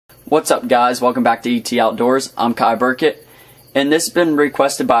What's up guys, welcome back to ET Outdoors. I'm Kai Burkett, and this has been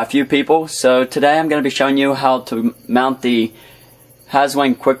requested by a few people, so today I'm going to be showing you how to mount the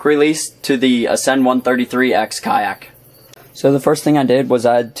Haswing quick release to the Ascend 133X kayak. So the first thing I did was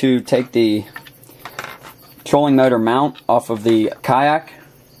I had to take the trolling motor mount off of the kayak,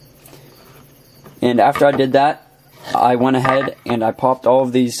 and after I did that I went ahead and I popped all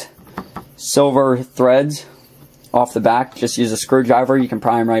of these silver threads off the back. Just use a screwdriver, you can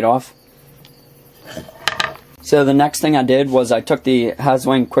pry them right off. So the next thing I did was I took the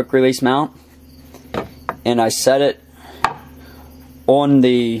Haswing quick release mount and I set it on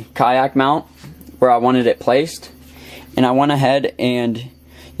the kayak mount where I wanted it placed, and I went ahead and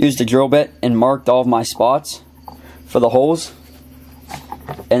used a drill bit and marked all of my spots for the holes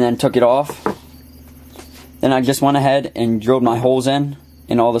and then took it off. Then I just went ahead and drilled my holes in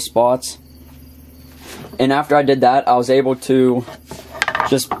all the spots. And after I did that, I was able to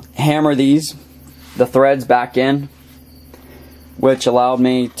just hammer the threads back in, which allowed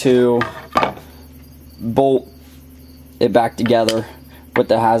me to bolt it back together with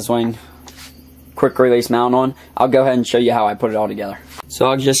the Haswing quick release mount on. I'll go ahead and show you how I put it all together. So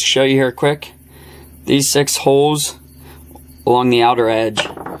I'll just show you here quick. These 6 holes along the outer edge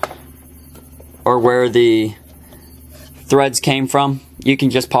are where the threads came from. You can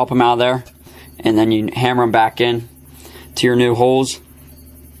just pop them out of there and then you hammer them back in to your new holes.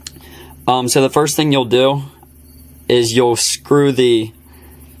 So the first thing you'll do is you'll screw the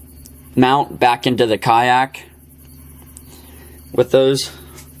mount back into the kayak with those,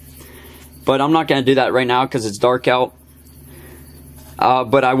 but I'm not going to do that right now because it's dark out.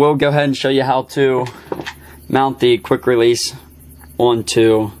 But I will go ahead and show you how to mount the quick release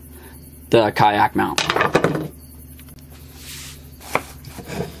onto the kayak mount.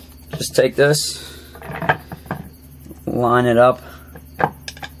 Just take this, line it up,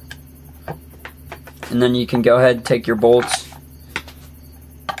 and then you can go ahead and take your bolts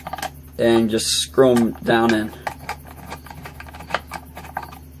and just screw them down in.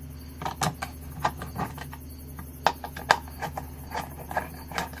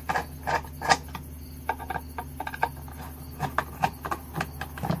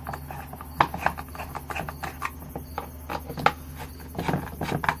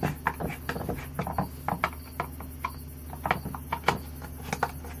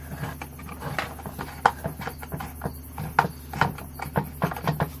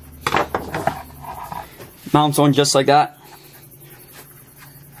 Mounts on just like that.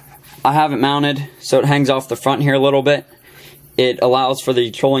 I have it mounted so it hangs off the front here a little bit. It allows for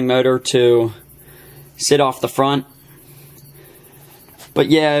the trolling motor to sit off the front. But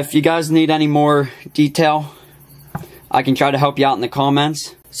yeah, if you guys need any more detail, I can try to help you out in the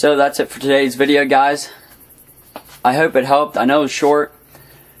comments. So that's it for today's video, guys. I hope it helped. I know it was short,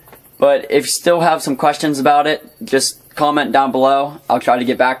 but if you still have some questions about it, just comment down below. I'll try to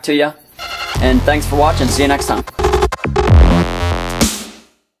get back to you. And thanks for watching. See you next time.